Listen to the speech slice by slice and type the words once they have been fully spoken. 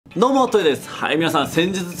どうも、トイです。はい、皆さん、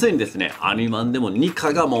先日ついにですね、アニワンでもニ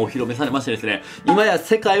カがお披露目されましてですね、今や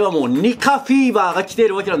世界はもうニカフィーバーが来てい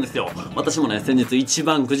るわけなんですよ。私もね、先日一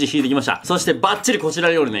番くじ引いてきました。そしてバッチリこちら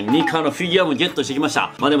よりね、ニカのフィギュアもゲットしてきまし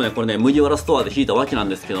た。まあでもね、これね、麦わらストアで引いたわけなん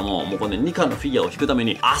ですけども、もうこれね、ニカのフィギュアを引くため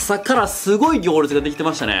に、朝からすごい行列ができて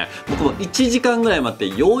ましたね。僕も1時間ぐらい待って、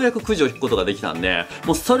ようやくくじを引くことができたんで、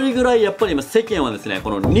もうそれぐらいやっぱり今世間はですね、こ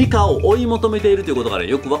のニカを追い求めているということがね、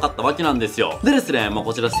よく分かったわけなんですよ。でですね、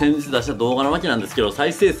こちら先日出した動画なわけなんですけど、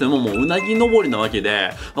再生数ももううなぎ登りなわけで、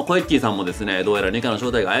コヤッキーさんもですね、どうやらニカの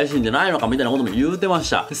正体が怪しいんじゃないのかみたいなことも言うてまし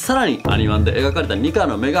た。さらにアニワンで描かれたニカ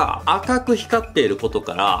の目が赤く光っていること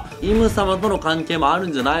から、イム様との関係もある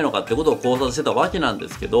んじゃないのかってことを考察してたわけなんで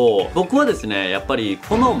すけど、僕はですね、やっぱり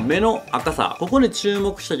この目の赤さ、ここに注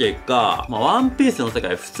目した結果、ワンピースの世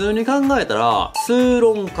界普通に考えたら、数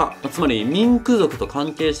論化、つまりミンク族と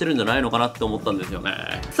関係してるんじゃないのかなって思ったんですよね。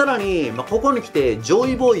さらに、ここに来てジ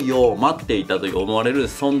ョイボーイを待っていたと思われる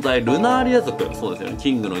存在、ルナーリア族、そうですよね、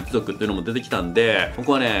キングの一族っていうのも出てきたんで、僕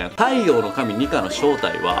はね、太陽の神ニカの正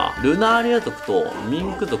体はルナーリア族とミ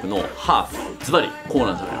ンク族のハーフ、ズバリこう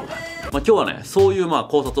なんじゃないのかなと。今日はね、そういう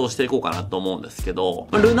考察をしていこうかなと思うんですけど、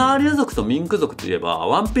ルナーリア族とミンク族といえば、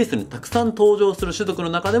ワンピースにたくさん登場する種族の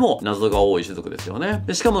中でも謎が多い種族ですよね。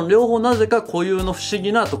でしかも両方なぜか固有の不思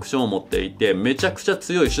議な特徴を持っていて、めちゃくちゃ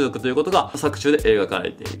強い種族ということが作中で描か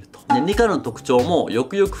れていると。で、ニカの特徴もよ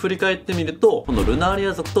くよく振り返ってみると、このルナーリ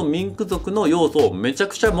ア族とミンク族の要素をめちゃ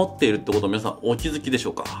くちゃ持っているってことを皆さんお気づきでしょ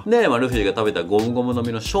うか。で、ルフィが食べたゴムゴムの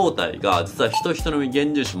実の正体が、実は人人の実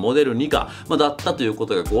原住種モデルニカ、だったというこ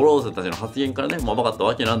とが五老星たちの発言からね、分かった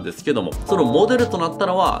わけなんですけども、そのモデルとなった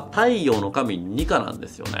のは太陽の神ニカなんで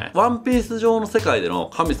すよね。ワンピース上の世界での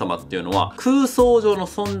神様っていうのは空想上の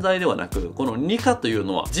存在ではなく、このニカという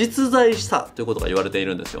のは実在したということが言われてい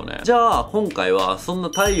るんですよね。じゃあ今回はそんな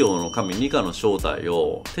太陽の神ニカの正体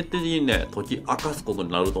を徹底的にね、解き明かすことに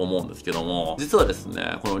なると思うんですけども、実はです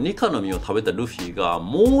ね、このニカの実を食べたルフィが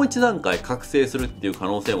もう一段階覚醒するっていう可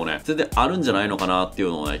能性もね、全然あるんじゃないのかなっていう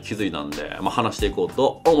のをね、気づいたんで、話していこう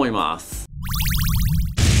と思います。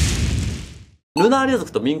ルナーリア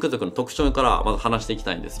族とミンク族の特徴からまず話していき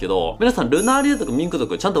たいんですけど、皆さんルナーリア族、ミンク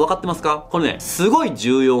族ちゃんと分かってますか？これね、すごい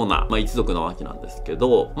重要な、一族なわけなんですけ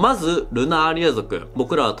ど、まずルナーリア族、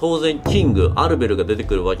僕らは当然キング、アルベルが出て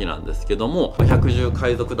くるわけなんですけども、百獣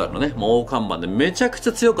海賊団のね、大看板でめちゃくち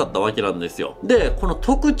ゃ強かったわけなんですよ。で、この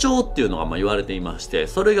特徴っていうのが言われていまして、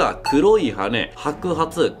それが黒い羽、白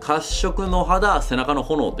髪、褐色の肌、背中の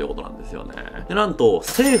炎ということなんですよね。で、なんと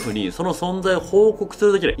政府にその存在を報告す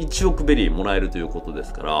るだけで1億ベリーもらえるということで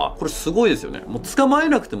すから、これすごいですよね。もう捕まえ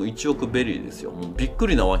なくても1億ベリーですよ。もうびっく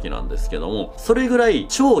りなわけなんですけども、それぐらい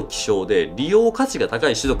超希少で利用価値が高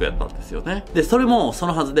い種族やったんですよね。で、それもそ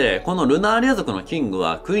のはずで、このルナーリア族のキング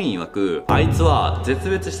はクイーン曰く、あいつは絶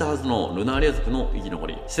滅したはずのルナーリア族の生き残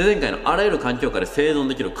り、自然界のあらゆる環境下で生存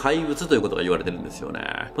できる怪物ということが言われてるんですよね。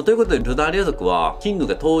ということで、ルナーリア族はキング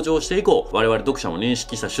が登場して以降、我々読者も認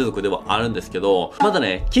識した種族ではあるんですけど、まだ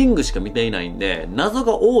ね、キングしか見ていないんで、謎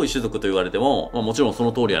が多い種族と言われても、もちろんそ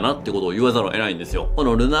の通りやなってことを言わざるを得ないんですよ。こ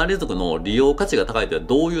のルナーリア族の利用価値が高いとは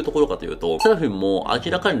どういうところかというと、セラフィンも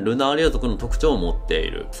明らかにルナーリア族の特徴を持って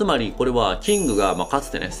いる。つまりこれはキングがかつ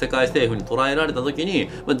てね、世界政府に捉えられた時に、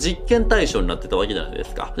実験対象になってたわけじゃないで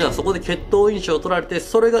すか。じゃあそこで血統印象を取られて、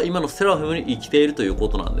それが今のセラフィムに生きているというこ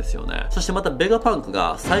となんですよね。そしてまたベガパンク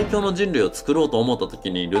が最強の人類を作ろうと思った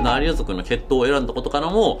時にルナーリア族の血統を選んだことから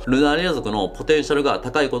も、ルナーリア族のポテンシャルが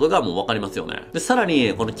高いことがもうわかりますよね。で、さら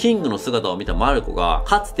にこのキングの姿を見たマルコが、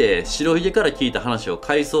かつて白ひげから聞いた話を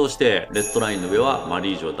回想して、レッドラインの上はマ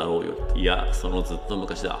リージョだろうよ。いや、そのずっと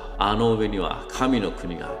昔だ。あの上には神の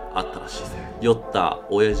国があったらしいぜ。酔った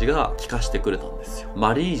親父が聞かしてくれたんですよ。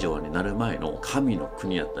マリージョになる前の神の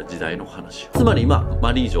国やった時代の話。つまり今、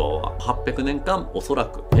マリージョは800年間おそら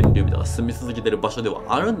く天竜人が住み続けてる場所では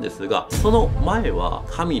あるんですが、その前は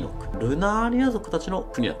神の国、ルナーリア族たちの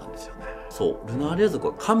国やったんですよね。そう、ルナーリア族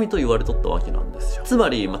は神と言われとったわけなんですよ。つま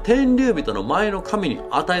り、天竜人の前の神に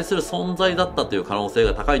値する存在だったという可能性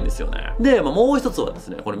が高いんですよね。で、もう一つはです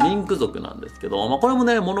ね、これミンク族なんですけど、これも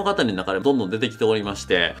ね、物語の中でどんどん出てきておりまし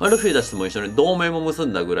て、ルフィたちとも一緒に同盟も結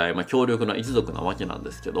んだぐらい、強力な一族なわけなん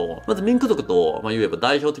ですけど、まずミンク族と、言えば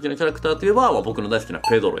代表的なキャラクターといえば、僕の大好きな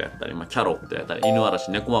ペドロやったり、キャロットやったり、犬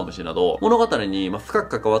嵐、猫マムシなど、物語に、深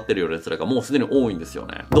く関わってるような奴らがもうすでに多いんですよ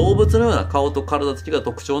ね。動物のような顔と体つきが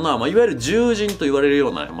特徴な、いわゆる獣人と言われる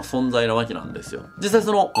ような、存在なわけなんですよ。実際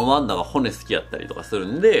その、ワンダが骨好きやったりとかする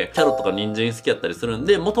んで、キャロットが人参好きやったりするん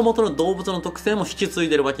で、元々の動物の特性も引き継い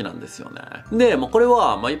でるわけなんですよね。で、これ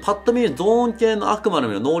は、パッと見ゾーン系の悪魔の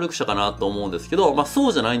実の能力者かなと思うんですけど、そ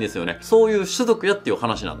うじゃないんですよね。そういう種族やっていう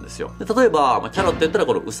話なんですよ。で例えば、キャロットやったら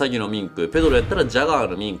このウサギのミンク、ペドロやったらジャガー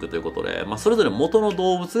のミンクということで、それぞれ元の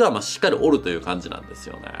動物が、しっかりおるという感じなんです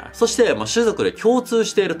よね。そして、種族で共通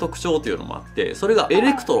している特徴というのもあって、それがエ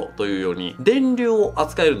レクトロというように電流を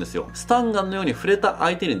扱えるんですよ。スタンガンのように触れた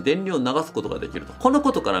相手に電流を流すことができると。この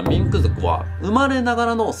ことからミンク族は生まれなが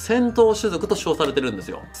らの戦闘種族と称されてるんです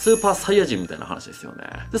よ。スーパーサイヤ人みたいな話ですよね。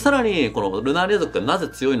で、さらに、このルナーリア族がなぜ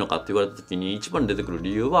強いのかって言われた時に一番に出てくる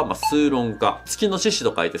理由は、数論化。月の獅子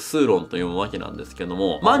と書いて数論と読むわけなんですけど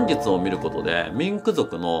も、満月を見ることで、ミンク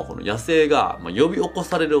族のこの野生が呼び起こ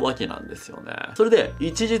されるわけなんですよね。それで、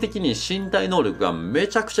一時的に身体能力がめ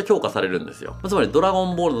ちゃくちゃ強化されるんですよ。つまり、ドラ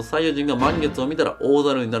ゴンボールのサイヤ人が満月を見たら大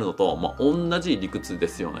猿になるのと、同じ理屈で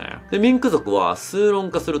すよね。で、ミンク族は数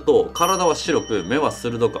論化すると、体は白く、目は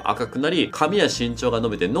鋭く赤くなり、髪や身長が伸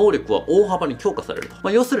びて能力は大幅に強化されると。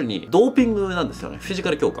要するに、ドーピングなんですよね。フィジ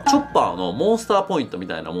カル強化。チョッパーのモンスターポイントみ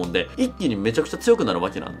たいなもんで、一気にめちゃくちゃ強くなるわ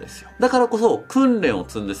けなんですよ。だからこそ、訓練を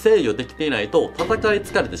積んで制御できていないと、戦い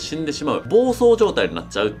疲れて死んでしまう、暴走状態になっ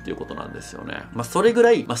ちゃうっていうことなんですよね。それぐ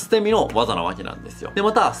らい、捨て身の技なわけなんですよ。で、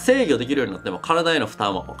また、制御できるようになっても体への負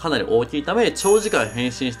担はかなり大きいため、長時間変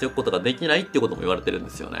身しておくことができないっていうことも言われてるんで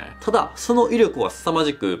すよね。ただ、その威力は凄ま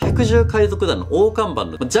じく、百獣海賊団の大看板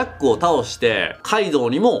のジャックを倒して、カイドウ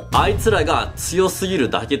にも、あいつらが強すぎる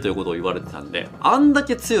だけということを言われてたんで、あんだ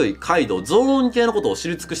け強いカイドウ、ゾーン系のことを知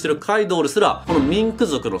り尽くしてるカイドウですら、このミンク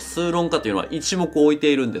族の数論化というのは一目置い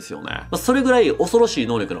ているんですよね。それぐらい恐ろしい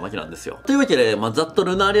能力なわけなんですよ。というわけで、ざっと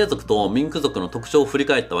ルナーリア族とミンク族の特徴を振り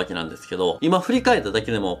返ったわけなんですけど、今振り返っただ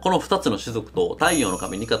けでも、この2つの種族と太陽の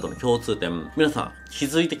神ニカとの共通点、皆さん気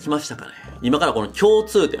づいてきましたかね？今からこの共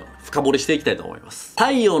通点を深掘りしていきたいと思います。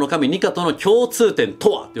太陽の神ニカとの共通点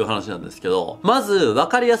とはっていう話なんですけど、まず分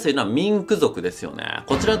かりやすいのはミンク族ですよね。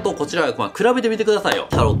こちらとこちら、比べてみてくださいよ。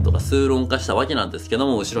キャロットが数論化したわけなんですけど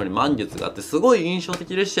も、後ろに満月があってすごい印象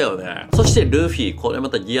的でしたよね。そしてルフィ、これま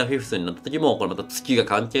たギアフィフスになった時も、これまた月が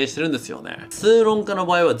関係してるんですよね。数論化の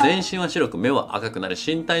場合は全身は白く目は赤くなり、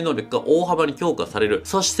身体能力が大幅に強化される。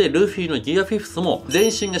そしてルフィのギアフィフスも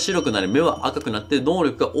全身が白くなり、目は赤くなって能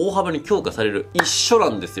力が大幅に強化される。一緒な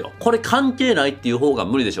んですよ。これ関係ないっていう方が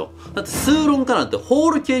無理でしょ。だって数論化なんてホ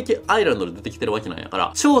ールケーキアイランドで出てきてるわけなんやか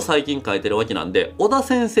ら、超最近書いてるわけなんで、小田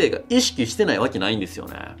先生が意識してないわけないんですよ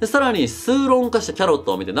ね。で、さらに数論化したキャロッ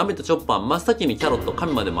トを見て舐めたチョッパー真っ先にキャロット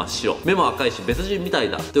髪まで真っ白、目も赤いし別人みた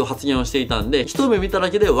いだという発言をしていたんで、一目見た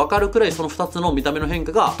だけで分かるくらいその2つの見た目の変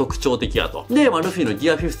化が特徴的やと。で、ルフィのギ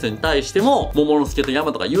アフィフスに対しても、桃之助とヤ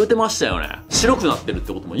マトが言うてましたよね。白くなってるっ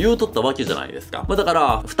てことも言うとったわけじゃないですか。だか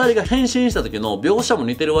ら、2人が変身した時の描写も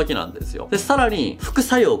似てるわけなんですよ。で、さらに、副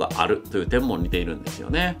作用があるという点も似ているんですよ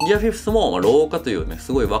ね。ギアフィフスも、老化というね、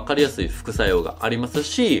すごい分かりやすい副作用があります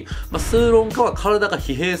し、数論化は体が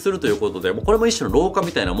疲弊するということで、これも一種の老化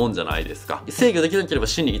みたいなもんじゃないですか。制御できなければ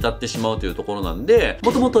死に至ってしまうというところなんで、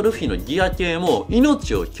もともとルフィのギア系も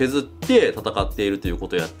命を削って戦っているというこ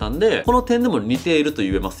とやったんで、この点でも似ていると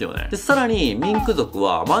言えますよね。で、さらに、ミンク族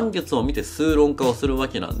は満月を見て数論化をするわ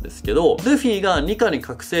けなんですけど、ルフィがニカに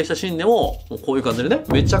覚醒したシーンでも、こういう感じでね、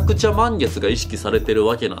めちゃくちゃ満月が意識されてる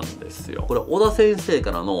わけなんですよ。これ、小田先生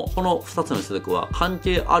からの、この2つの種族は関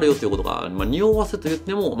係あるよということが、匂わせと言っ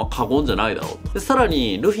ても、過言じゃないだろうと。で、さら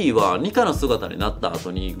に、ルフィはニカの姿になった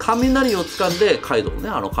後に、雷を掴んで、カイドウの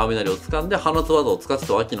ね、雷を掴んで放つ技を使って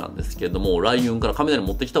たわけなんですけれども、雷雲から雷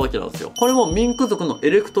持ってきたわけなんですよ。これもミンク族のエ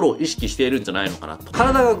レクトロを意識しているんじゃないのかなと。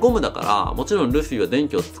体がゴムだから、もちろんルフィは電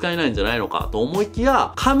気を使えないんじゃないのかと思いき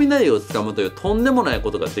や、雷を掴むというとんでもない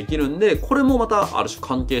ことができるんで、これもまたある種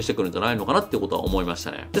関係してくるんじゃないのかなっていうことは思いまし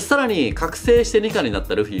たね。で、さらに、覚醒してニカになっ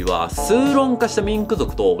たルフィは、数論化したミンク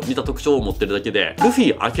族と似た特徴を持ってるだけで、ルフ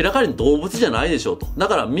ィ明らかに動物じゃないでしょうと。だ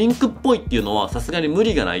からミンクっぽいっていうのはさすがに無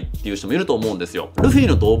理がないっていう人もいると思うんですよ。ルフィ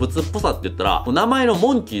の動物っぽさって言ったら、名前の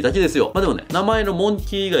モンキーだけですよ。でもね、名前のモン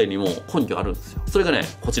キー以外にも根拠あるんですよ。それがね、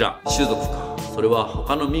こちら、種族か。それは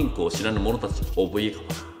他のミンクを知らぬ者たちおぶいかも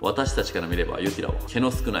な。私たちから見ればユキラは毛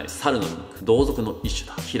の少ない猿のミンク、同族の一種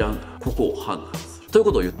だ。嫌うんだ。ここを判断する。という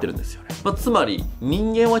ことを言ってるんですよね。つまり、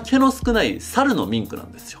人間は毛の少ない猿のミンクな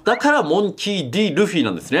んですよ。だからモンキー D ルフィ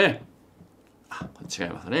なんですね。違い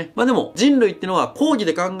ますね。でも、人類ってのは講義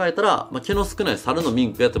で考えたら、毛の少ない猿のミ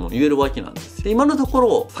ンクやとも言えるわけなんですよ。で、今のとこ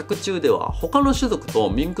ろ、作中では、他の種族と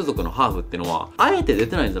ミンク族のハーフっていうのは、あえて出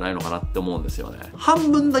てないんじゃないのかなって思うんですよね。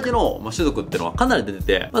半分だけの、種族っていうのはかなり出て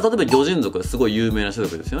て、例えば魚人族はすごい有名な種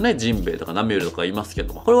族ですよね。ジンベエとかナメウリとかいますけ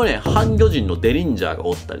ども。これはね、半魚人のデリンジャーが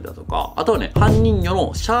おったりだとか、あとはね、半人魚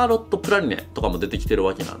のシャーロット・プラリネとかも出てきてる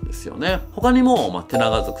わけなんですよね。他にも、手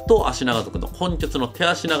長族と足長族の根拠の手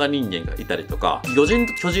足長人間がいたりとか、魚人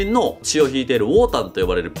と巨人の血を引いているウォータンと呼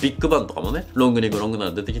ばれるビッグバンとかもね、ロングネグロングな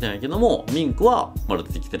ど出てきたんやけども、ミンクはまだ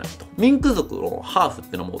出てきてないと。ミンク族のハーフっ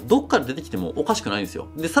てのもどっから出てきてもおかしくないんですよ。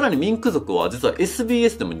で、さらにミンク族は実は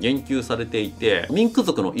SBS でも言及されていて、ミンク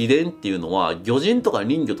族の遺伝っていうのは魚人とか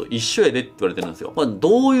人魚と一緒やでって言われてるんですよ。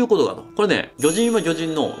どういうことかと。これね、魚人は魚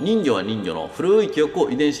人の、人魚は人魚の古い記憶を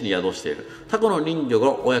遺伝子に宿している。タコの人魚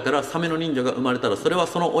の親からサメの人魚が生まれたら、それは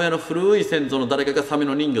その親の古い先祖の誰かがサメ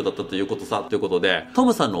の人魚だったということさ、ということで、ト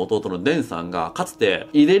ムさんの弟のデンさんがかつて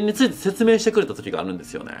遺伝について説明してくれた時があるんで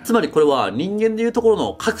すよね。つまりこれは人間でいうところ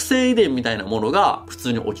の覚醒遺伝みたいなものが普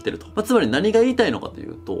通に起きてると。つまり何が言いたいのかとい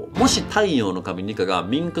うと、もし太陽の神ニカが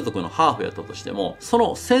ミンク族のハーフやったとしても、そ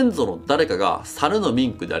の先祖の誰かが猿のミ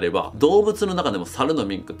ンクであれば、動物の中でも猿の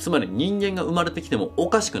ミンク、つまり人間が生まれてきてもお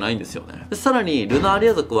かしくないんですよね。でさらに、ルナーリ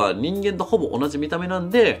ア族は人間とほぼ同じ見た目なん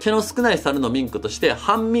で、毛の少ない猿のミンクとして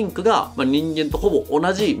半ミンクが、人間とほぼ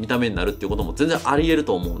同じ見た目になるっていうことも全然あり得る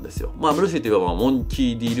と思うんですよ。ルフィといえばモン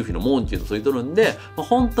キー D ルフィのモンキーとついとるんで、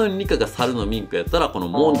本当にニカが猿のミンクやったら、この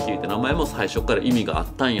モンキーって名前も最初から意味があっ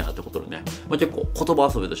たんやってことでね、結構言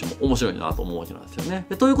葉遊びとしても面白いなと思うわけなんですよね。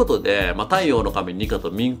ということで、太陽の神ニカ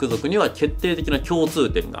とミンク族には決定的な共通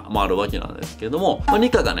点が、あるわけなんですけども、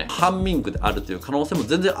ニカがね、半ミンクであるという可能性も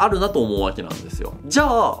全然あるなと思うわけなんですよ。じゃ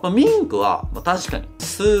あ、ミンクは、確かに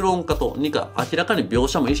数論家とニカ明らかに描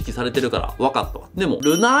写も意識されてるから分かったわ。でも、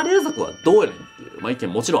ルナーリア族はどうやねんっていう、意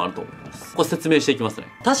見もちろんあると思います。これ説明していきますね。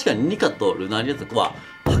確かにニカとルナーリア族は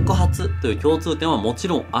白髪という共通点はもち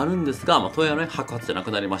ろんあるんですが、とやね、白髪じゃな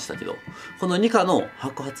くなりましたけど、このニカの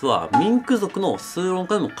白髪はミンク族の数論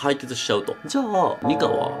家でも解決しちゃうと。じゃあ、ニカ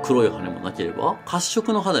は黒い羽もなければ、褐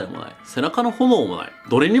色の肌でもない、背中の炎もない、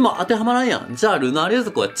どれにも当てはまらんやん。じゃあ、ルナーリア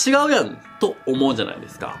族は違うやんと思うじゃないで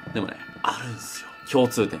すか。でもね、あるんですよ。共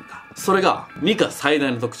通点が。それが、ニカ最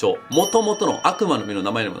大の特徴。元々の悪魔の実の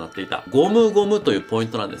名前にもなっていた、ゴムゴムというポイン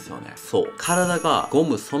トなんですよね。そう。体がゴ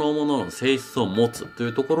ムそのものの性質を持つとい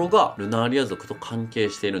うところが、ルナーリア族と関係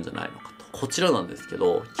しているんじゃないのかと。こちらなんですけ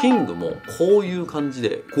ど、キングもこういう感じ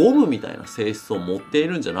で、ゴムみたいな性質を持ってい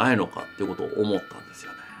るんじゃないのかっていうことを思ったんです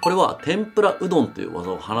よね。これは天ぷらうどんという技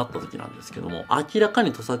を放った時なんですけども、明らか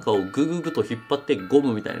にトサカをグググと引っ張ってゴ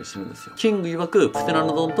ムみたいにしてるんですよ。キング曰くプテラ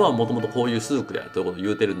ノドンとはもともとこういう種族であるということを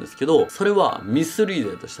言うてるんですけど、それはミスリード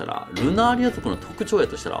やとしたら、ルナーリア族の特徴や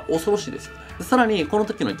としたら恐ろしいですよね。さらにこの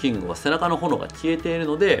時のキングは背中の炎が消えている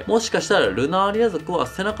ので、もしかしたらルナーリア族は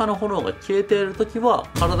背中の炎が消えている時は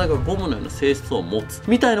体がゴムのような性質を持つ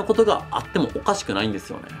みたいなことがあってもおかしくないんです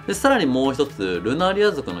よね。で、さらにもう一つ、ルナーリ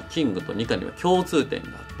ア族のキングとニカには共通点が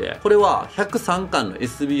あって、これは103巻の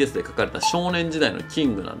SBS で書かれた少年時代のキ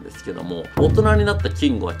ングなんですけども、大人になったキ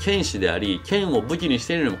ングは剣士であり、剣を武器にし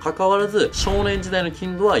ているにもかかわらず、少年時代のキ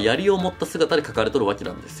ングは槍を持った姿で書かれとるわけ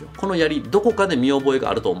なんですよ。この槍、どこかで見覚えが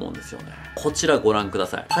あると思うんですよね。こちらご覧くだ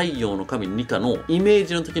さい。太陽の神ニカのイメー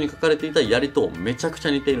ジの時に書かれていた槍とめちゃくち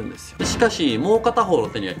ゃ似ているんですよ。しかし、もう片方の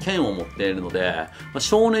手には剣を持っているので、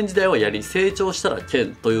少年時代は槍、成長したら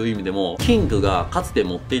剣という意味でも、キングがかつて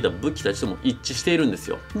持っていた武器たちとも一致しているんです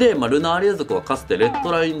よ。で、ルナーリア族はかつてレッ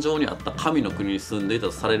ドライン上にあった神の国に住んでいた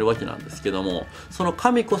とされるわけなんですけども、その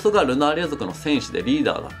神こそがルナーリア族の戦士でリー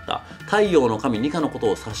ダーだった太陽の神ニカのことを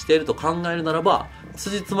指していると考えるならば、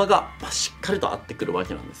辻褄がしっかりと合ってくるわ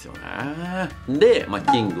けなんですよね。で、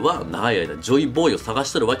キングは長い間ジョイボーイを探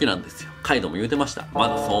してるわけなんですよ。カイドウも言うてました。ま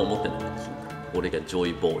だそう思ってないキング。俺がジョ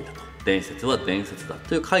イボーイだと。伝説は伝説だ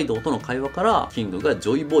というカイドウとの会話からキングがジ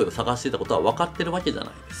ョイボーイを探していたことは分かってるわけじゃな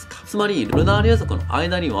いですか。つまりルナーリア族の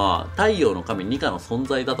間には太陽の神ニカの存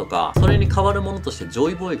在だとか、それに代わるものとしてジ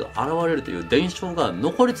ョイボーイが現れるという伝承が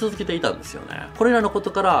残り続けていたんですよね。これらのこと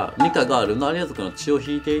からニカがルナーリア族の血を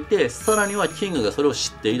引いていて、さらにはキングがそれを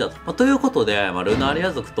知っていたと。ということで、ルナーリ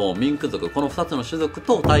ア族とミンク族、この2つの種族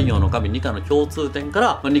と太陽の神ニカの共通点か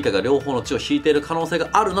ら、ニカが両方の血を引いている可能性が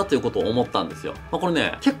あるなということを思ったんですよ。これ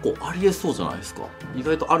ね、結構ありえそうじゃないですか。意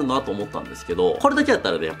外とあるなと思ったんですけど、これだけやった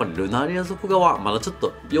らね、やっぱりルナーリア族側、まだちょっ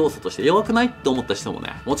と要素として弱くないって思った人も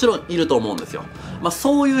ね、もちろんいると思うんですよ。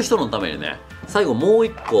そういう人のためにね、最後もう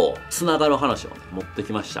一個繋がる話を持って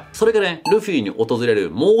きました。それがね、ルフィに訪れる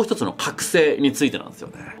もう一つの覚醒についてなんですよ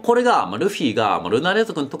ね。これが、ルフィが、ルナーリア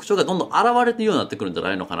族の特徴がどんどん現れているようになってくるんじゃ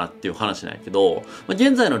ないのかなっていう話なんやけど、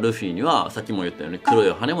現在のルフィには、さっきも言ったように黒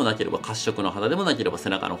い羽もなければ褐色の肌でもなければ背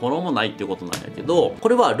中の炎もないっていうことなんやけど、こ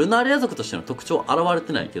れはルナーリア族としての特徴現れ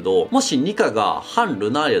てないけど、もしニカが反ル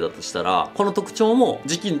ナーリアだとしたら、この特徴も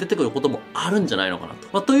時期に出てくることもあるんじゃないのかな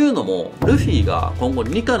と。というのも、ルフィが今後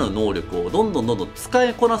ニカの能力をどんどん使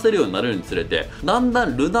いこなせるようになるにつれて、だんだ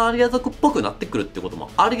んルナーリア族っぽくなってくるってこと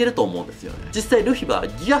もあり得ると思うんですよね。実際ルフィは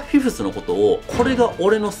ギアフィフスのことを、これが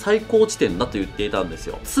俺の最高地点だと言っていたんです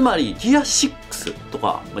よ。つまり、ギア6と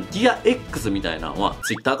か、ギア X みたいなのは、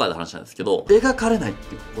ツイッターからで話なんですけど、描かれないっ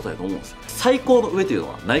ていうことだと思うんですよ。最高の上っていうの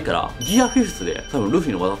はないから、ギアフィフスで多分ルフ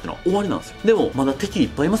ィの技ってのは終わりなんですよ。でも、まだ敵いっ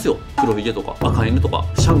ぱいいますよ。黒ひげとか、赤犬とか、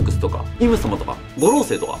シャンクスとか、イム様とか、五老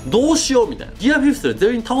星とか、どうしようみたいな。ギアフィフスで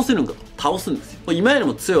全員倒せるんかと。倒すんですよ。今より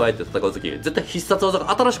も強い相手と戦うとき、絶対必殺技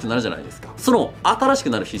が新しくなるじゃないですか。その新しく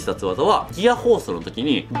なる必殺技は、ギアホーストの時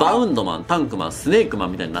に、バウンドマン、タンクマン、スネークマ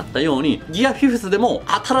ンみたいになったように、ギアフィフスでも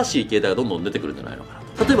新しい形態がどんどん出てくるんじゃないのかな。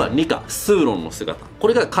例えばニカ、スーロンの姿。こ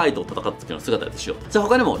れがカイトを戦った時の姿でしよう。じゃあ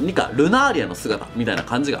他にもニカ、ルナーリアの姿みたいな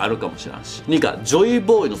感じがあるかもしれんし、ニカ、ジョイ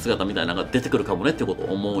ボーイの姿みたいなのが出てくるかもねってこと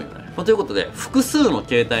を思うよね。ということで、複数の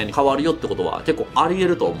形態に変わるよってことは結構あり得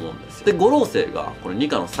ると思うんですよ。で、五老星が、これニ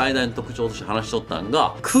カの最大の特徴として話しとったん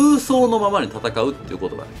が、空想のままに戦うっていうこ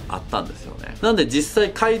とが、ね、あったんですよね。なんで実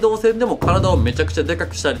際街道戦でも体をめちゃくちゃでか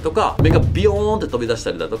くしたりとか、目がビヨーンって飛び出し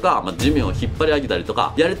たりだとか、地面を引っ張り上げたりと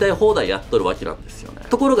か、やりたい放題やっとるわけなんですよね。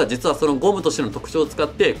ところが実はそのゴムとしての特徴を使っ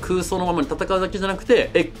て空想のままに戦うだけじゃなくて、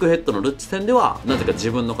エッグヘッドのルッチ戦ではなぜか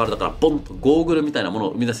自分の体からボンとゴーグルみたいなものを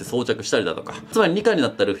生み出して装着したりだとか、つまり2回にな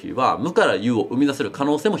ったルフィは無から U を生み出せる可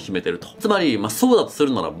能性も秘めてると。つまりそうだとす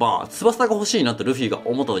るならば、翼が欲しいなってルフィが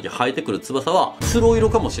思った時生えてくる翼は黒色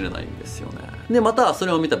かもしれないんですよね。でまたそ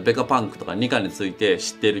れを見たベカパンクとかニカについて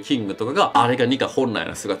知っているキングとかが、あれがニカ本来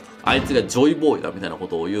の姿、あいつがジョイボーイだみたいなこ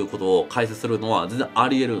とを言うことを解説するのは全然あ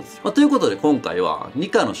り得るんですよ。ということで今回はニ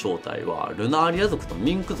カの正体はルナーリア族と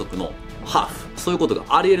ミンク族のハーフ、そういうことが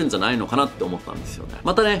あり得るんじゃないのかなって思ったんですよね。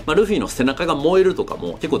またね、ルフィの背中が燃えるとか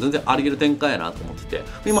も結構全然あり得る展開やなと思ってて、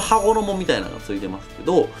今羽衣みたいなのがついてますけ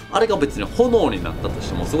ど、あれが別に炎になったとし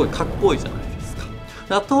てもすごいかっこいいじゃないですか。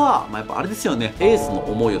あとは、やっぱあれですよね、エースの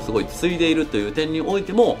思いをすごい継いでいるという点におい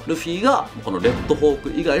ても、ルフィがこのレッドホー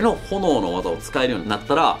ク以外の炎の技を使えるようになっ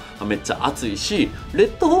たらめっちゃ熱いし、レ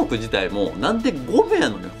ッドホーク自体もなんでゴムや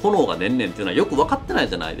のに炎が出んねんっていうのはよく分かってない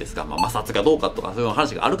じゃないですか。摩擦がどうかとかそういう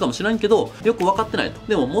話があるかもしれんけど、よく分かってないと。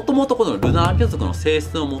でももともとこのルナーリア族の性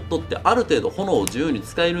質を持っとって、ある程度炎を自由に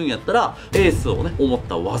使えるんやったら、エースをね、思っ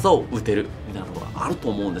た技を打てるみたいなことがあると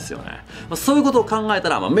思うんですよね。そういうことを考えた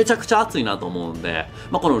ら、めちゃくちゃ熱いなと思うんで、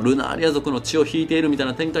このルナーリア族の血を引いているみたい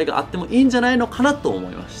な展開があってもいいんじゃないのかなと思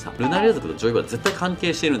いました。ルナーリア族とジョイバーは絶対関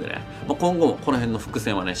係しているんでね、今後もこの辺の伏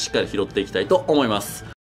線はね、しっかり拾っていきたいと思います。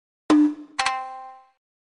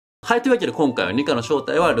はい、というわけで今回はニカの正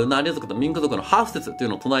体はルナーリア族とミンク族のハーフ説という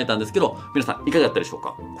のを唱えたんですけど、皆さんいかがだったでしょう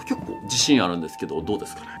か？結構自信あるんですけど、どうで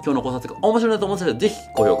すかね？今日の考察が面白いなと思ったら、ぜひ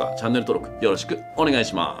高評価、チャンネル登録よろしくお願い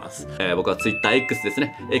します。僕は TwitterX です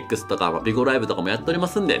ね。X とか、ビゴライブとかもやっておりま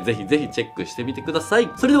すんで、ぜひぜひチェックしてみてください。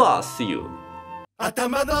それでは、See you!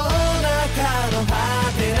 頭の中の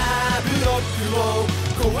ハテナブロ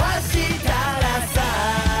ックを壊した